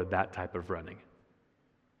for that type of running.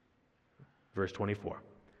 Verse 24.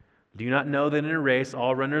 Do you not know that in a race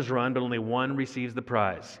all runners run, but only one receives the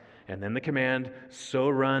prize? And then the command, so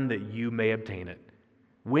run that you may obtain it.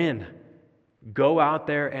 Win. Go out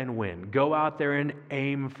there and win. Go out there and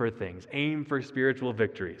aim for things. Aim for spiritual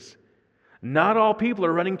victories. Not all people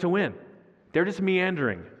are running to win. They're just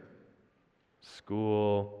meandering.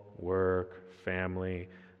 School, work, family,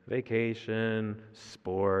 vacation,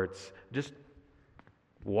 sports, just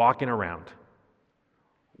walking around.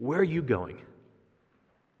 Where are you going?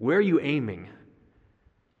 Where are you aiming?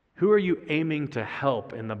 Who are you aiming to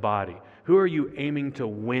help in the body? Who are you aiming to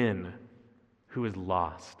win who is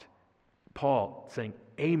lost? Paul saying,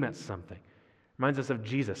 aim at something. Reminds us of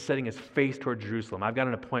Jesus setting his face toward Jerusalem. I've got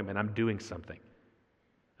an appointment. I'm doing something.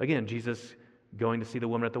 Again, Jesus going to see the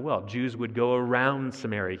woman at the well. Jews would go around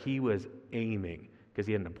Samaria. He was aiming because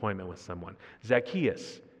he had an appointment with someone.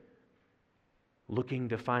 Zacchaeus, looking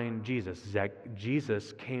to find Jesus.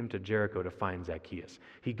 Jesus came to Jericho to find Zacchaeus.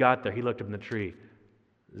 He got there. He looked up in the tree.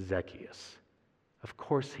 Zacchaeus. Of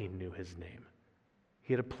course he knew his name.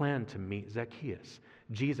 He had a plan to meet Zacchaeus.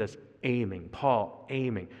 Jesus aiming. Paul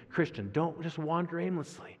aiming. Christian, don't just wander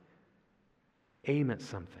aimlessly. Aim at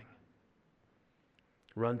something.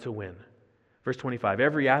 Run to win. Verse 25,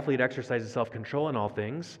 every athlete exercises self-control in all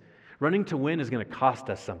things. Running to win is going to cost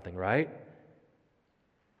us something, right?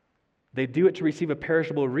 They do it to receive a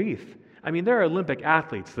perishable wreath. I mean, there are Olympic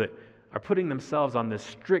athletes that are putting themselves on this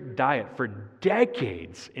strict diet for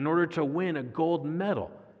decades in order to win a gold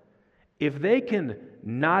medal. If they can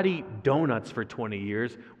not eat donuts for 20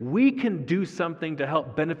 years, we can do something to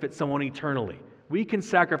help benefit someone eternally. We can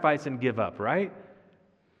sacrifice and give up, right?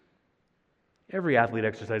 Every athlete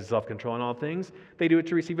exercises self-control in all things. They do it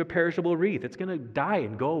to receive a perishable wreath. It's going to die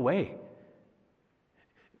and go away.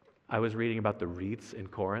 I was reading about the wreaths in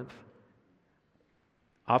Corinth.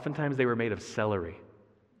 Oftentimes they were made of celery.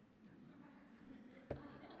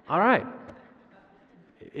 All right.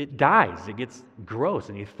 it dies, it gets gross,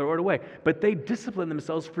 and you throw it away. But they discipline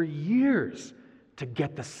themselves for years to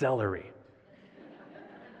get the celery.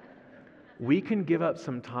 We can give up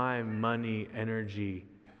some time, money, energy,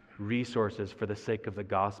 resources for the sake of the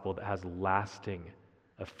gospel that has lasting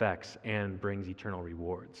effects and brings eternal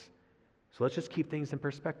rewards. So let's just keep things in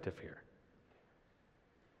perspective here.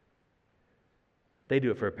 They do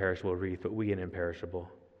it for a perishable wreath, but we an imperishable.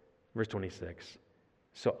 Verse 26.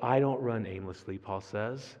 So I don't run aimlessly, Paul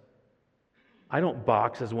says. I don't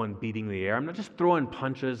box as one beating the air. I'm not just throwing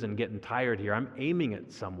punches and getting tired here. I'm aiming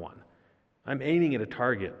at someone. I'm aiming at a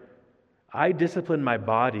target. I discipline my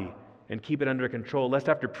body and keep it under control, lest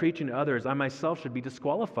after preaching to others, I myself should be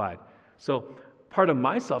disqualified. So part of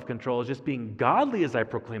my self-control is just being godly as I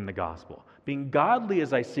proclaim the gospel, being godly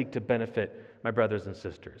as I seek to benefit my brothers and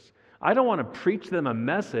sisters. I don't want to preach them a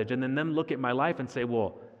message and then them look at my life and say,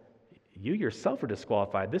 well, you yourself are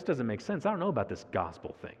disqualified. This doesn't make sense. I don't know about this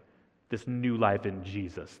gospel thing, this new life in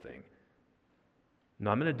Jesus thing. No,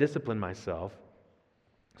 I'm going to discipline myself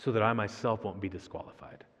so that I myself won't be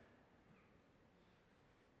disqualified.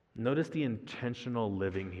 Notice the intentional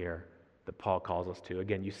living here that Paul calls us to.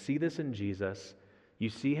 Again, you see this in Jesus. You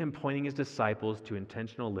see him pointing his disciples to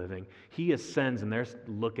intentional living. He ascends and they're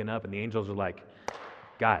looking up and the angels are like,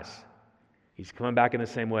 guys, he's coming back in the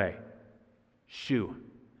same way. Shoo,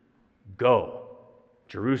 go.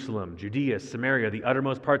 Jerusalem, Judea, Samaria, the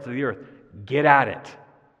uttermost parts of the earth. Get at it.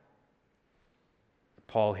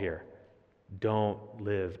 Paul here, don't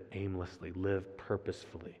live aimlessly, live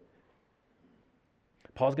purposefully.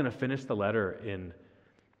 Paul's going to finish the letter in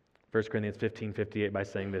 1 Corinthians 15:58 by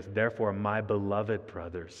saying this, therefore, my beloved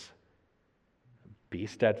brothers, be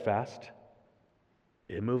steadfast,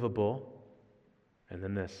 immovable, and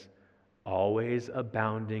then this, always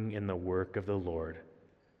abounding in the work of the Lord,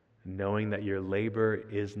 knowing that your labor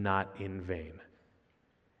is not in vain.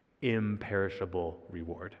 Imperishable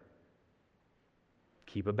reward.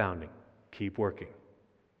 Keep abounding, keep working,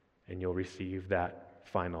 and you'll receive that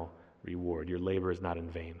final reward. Your labor is not in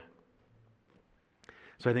vain.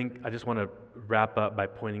 So I just want to wrap up by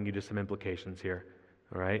pointing you to some implications here,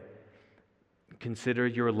 all right? Consider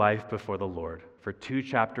your life before the Lord. For 2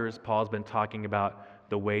 chapters, Paul's been talking about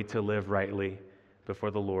the way to live rightly before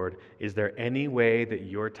the Lord. Is there any way that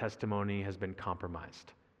your testimony has been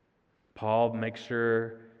compromised? Paul makes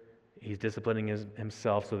sure he's disciplining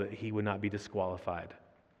himself so that he would not be disqualified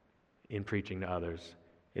in preaching to others.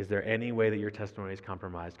 Is there any way that your testimony is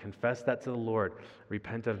compromised? Confess that to the Lord.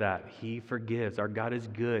 Repent of that. He forgives. Our God is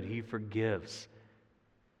good. He forgives.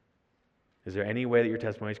 Is there any way that your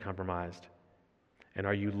testimony is compromised? And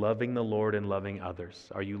are you loving the Lord and loving others?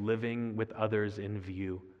 Are you living with others in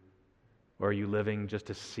view? Or are you living just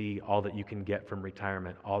to see all that you can get from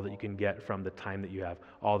retirement, all that you can get from the time that you have,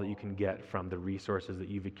 all that you can get from the resources that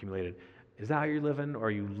you've accumulated? Is that how you're living? Or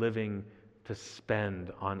are you living to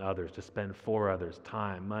spend on others, to spend for others,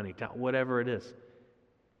 time, money, whatever it is?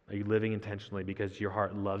 Are you living intentionally because your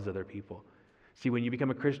heart loves other people? See, when you become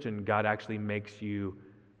a Christian, God actually makes you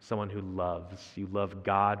someone who loves. You love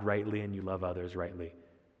God rightly and you love others rightly.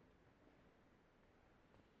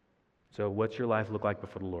 So what's your life look like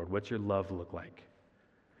before the Lord? What's your love look like?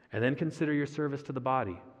 And then consider your service to the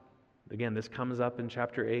body. Again, this comes up in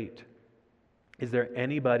chapter 8. Is there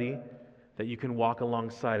anybody that you can walk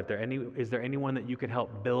alongside? Is there anyone that you can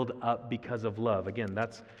help build up because of love? Again,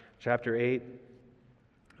 that's chapter 8,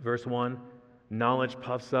 verse 1. Knowledge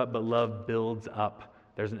puffs up, but love builds up.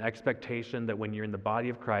 There's an expectation that when you're in the body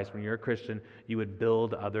of Christ, when you're a Christian, you would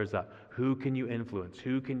build others up. Who can you influence?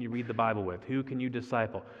 Who can you read the Bible with? Who can you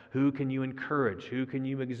disciple? Who can you encourage? Who can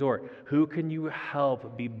you exhort? Who can you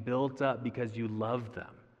help be built up because you love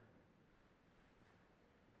them?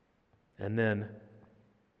 And then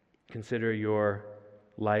consider your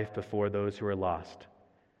life before those who are lost.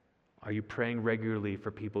 Are you praying regularly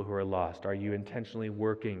for people who are lost? Are you intentionally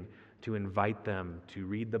working to invite them to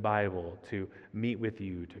read the Bible, to meet with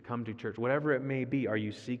you, to come to church, whatever it may be? Are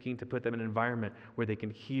you seeking to put them in an environment where they can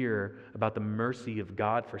hear about the mercy of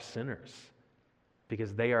God for sinners?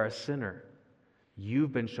 Because they are a sinner.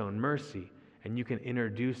 You've been shown mercy, and you can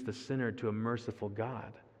introduce the sinner to a merciful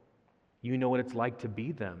God. You know what it's like to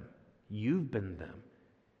be them. You've been them.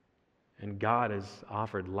 And God has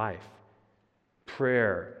offered life,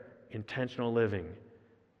 prayer, intentional living,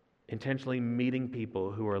 intentionally meeting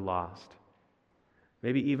people who are lost.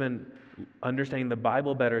 Maybe even understanding the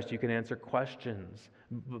Bible better so you can answer questions,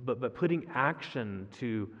 but putting action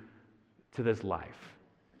to this life,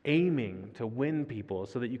 aiming to win people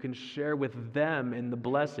so that you can share with them in the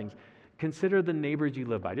blessings. Consider the neighbors you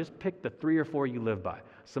live by. Just pick the 3 or 4 you live by.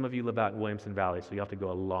 Some of you live out in Williamson Valley, so you have to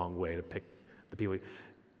go a long way to pick the people.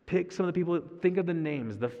 Pick some of the people, think of the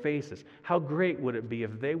names, the faces. How great would it be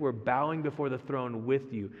if they were bowing before the throne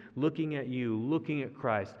with you, looking at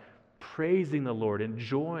Christ, praising the Lord,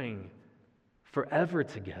 enjoying forever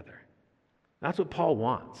together. That's what Paul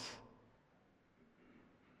wants.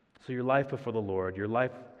 So your life before the Lord, your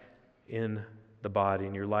life in the body,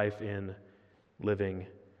 and your life in living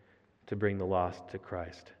to bring the lost to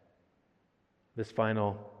Christ. This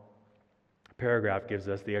final paragraph gives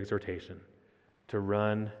us the exhortation to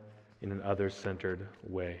run in an other-centered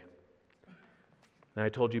way. And I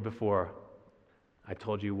told you before, I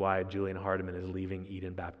told you why Julian Hardiman is leaving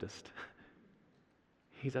Eden Baptist.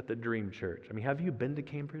 He's at the Dream Church. I mean, have you been to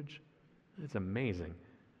Cambridge? It's amazing.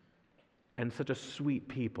 And such a sweet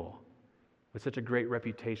people with such a great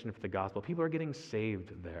reputation for the gospel. People are getting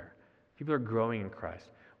saved there. People are growing in Christ.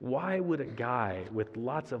 Why would a guy with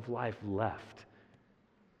lots of life left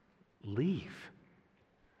leave?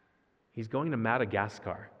 He's going to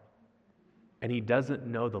Madagascar, and he doesn't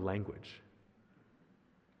know the language.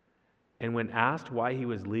 And when asked why he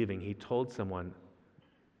was leaving, he told someone,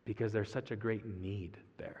 because there's such a great need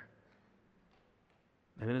there.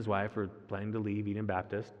 And then his wife are planning to leave Eden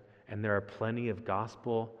Baptist, and there are plenty of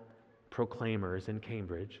gospel proclaimers in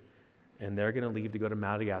Cambridge, and they're going to leave to go to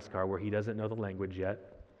Madagascar where he doesn't know the language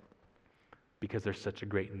yet because there's such a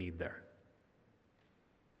great need there.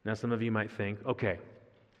 Now, some of you might think, okay,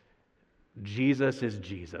 Jesus is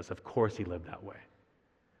Jesus. Of course he lived that way.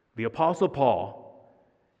 The Apostle Paul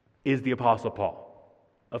is the Apostle Paul.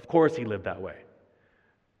 Of course he lived that way.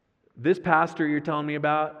 This pastor you're telling me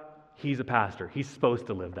about, he's a pastor. He's supposed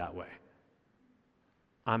to live that way.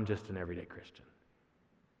 I'm just an everyday Christian.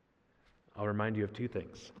 I'll remind you of two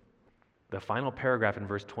things. The final paragraph in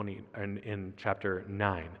verse 20, in chapter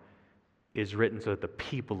 9, is written so that the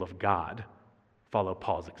people of God follow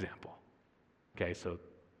Paul's example. Okay, so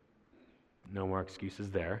no more excuses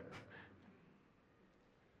there.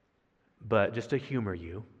 But just to humor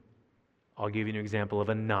you, I'll give you an example of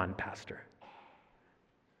a non-pastor.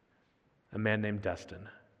 A man named Dustin.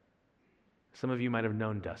 Some of you might have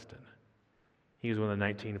known Dustin. He was one of the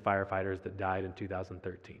 19 firefighters that died in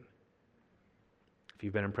 2013. If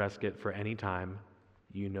you've been in Prescott for any time,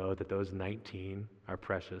 you know that those 19 are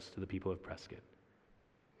precious to the people of Prescott.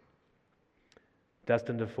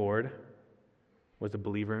 Dustin DeFord was a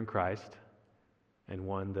believer in Christ and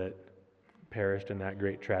one that perished in that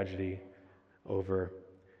great tragedy over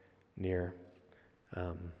near,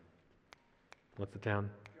 what's the town?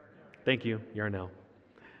 Thank you, Yarnell.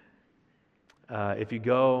 If you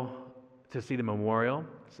go to see the memorial,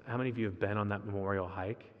 how many of you have been on that memorial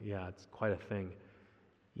hike? Yeah, it's quite a thing.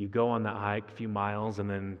 You go on that hike a few miles, and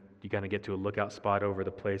then you kind of get to a lookout spot over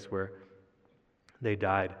the place where they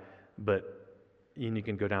died. But you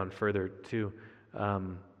can go down further too.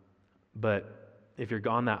 But if you're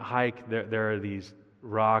on that hike, there are these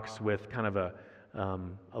rocks with kind of a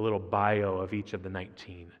little bio of each of the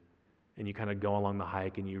 19. And you kind of go along the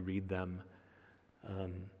hike and you read them.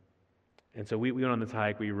 And so we went on this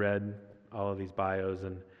hike, we read all of these bios,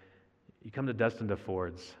 and you come to Dustin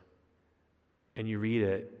DeFord's, and you read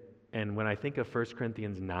it, and when I think of 1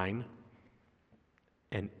 Corinthians 9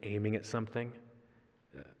 and aiming at something,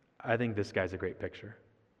 I think this guy's a great picture.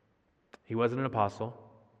 He wasn't an apostle.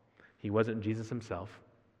 He wasn't Jesus himself.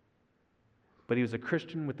 But he was a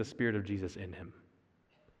Christian with the Spirit of Jesus in him.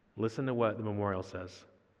 Listen to what the memorial says.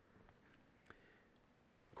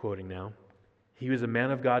 Quoting now. He was a man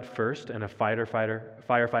of God first and a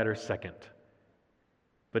firefighter second.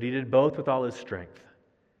 But he did both with all his strength.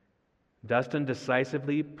 Dustin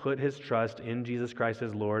decisively put his trust in Jesus Christ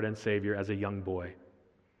as Lord and Savior as a young boy.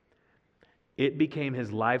 It became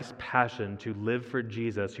his life's passion to live for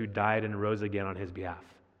Jesus, who died and rose again on his behalf.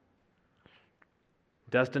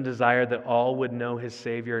 Dustin desired that all would know his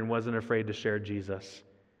Savior and wasn't afraid to share Jesus.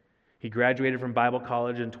 He graduated from Bible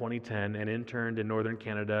college in 2010 and interned in northern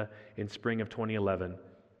Canada in spring of 2011.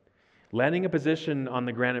 Landing a position on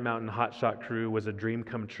the Granite Mountain hotshot crew was a dream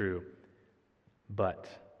come true, but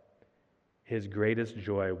his greatest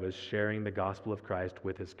joy was sharing the gospel of Christ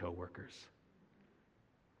with his coworkers.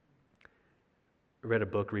 I read a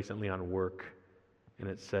book recently on work, and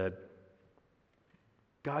it said,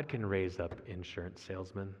 God can raise up insurance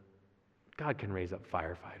salesmen. God can raise up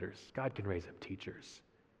firefighters. God can raise up teachers.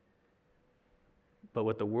 But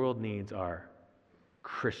what the world needs are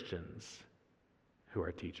Christians who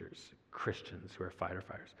are teachers, Christians who are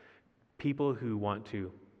firefighters, people who want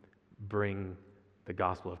to bring the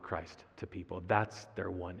gospel of Christ to people. That's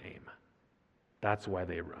their one aim. That's why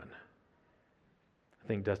they run. I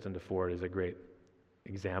think Dustin DeFord is a great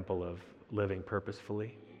example of living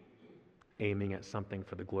purposefully, aiming at something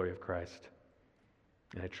for the glory of Christ.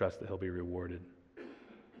 and I trust that he'll be rewarded.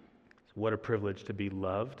 So what a privilege to be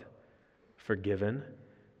loved, forgiven,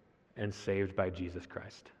 and saved by Jesus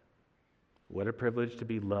Christ. What a privilege to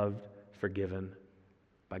be loved, forgiven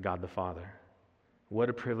by God the Father. What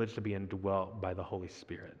a privilege to be indwelt by the Holy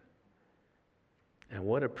Spirit. And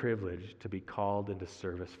what a privilege to be called into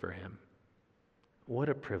service for him. What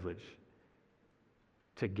a privilege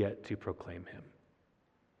to get to proclaim him.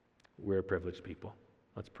 We're a privileged people.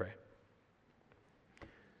 Let's pray.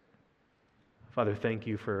 Father, thank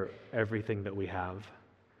you for everything that we have.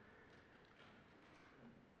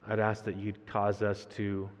 I'd ask that you'd cause us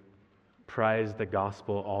to prize the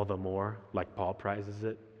gospel all the more, like Paul prizes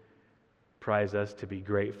it. Prize us to be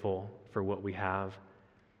grateful for what we have,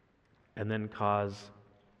 and then cause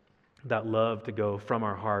that love to go from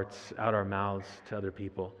our hearts, out our mouths to other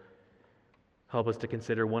people. Help us to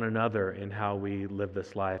consider one another in how we live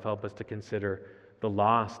this life. Help us to consider the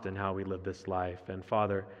lost in how we live this life. And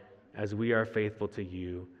Father, as we are faithful to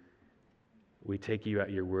you, we take you at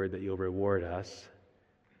your word that you'll reward us.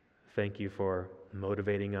 Thank you for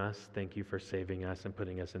motivating us. Thank you for saving us and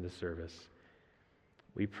putting us into service.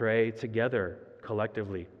 We pray together,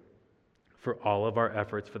 collectively, for all of our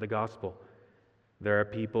efforts for the gospel. There are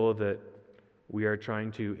people that we are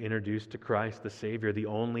trying to introduce to Christ, the Savior, the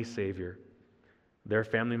only Savior. Their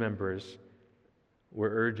family members we're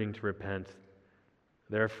urging to repent.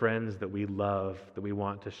 There are friends that we love, that we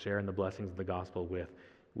want to share in the blessings of the gospel with.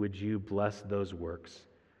 Would you bless those works?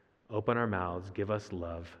 Open our mouths, give us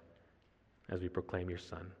love as we proclaim your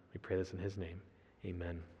Son. We pray this in his name.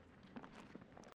 Amen.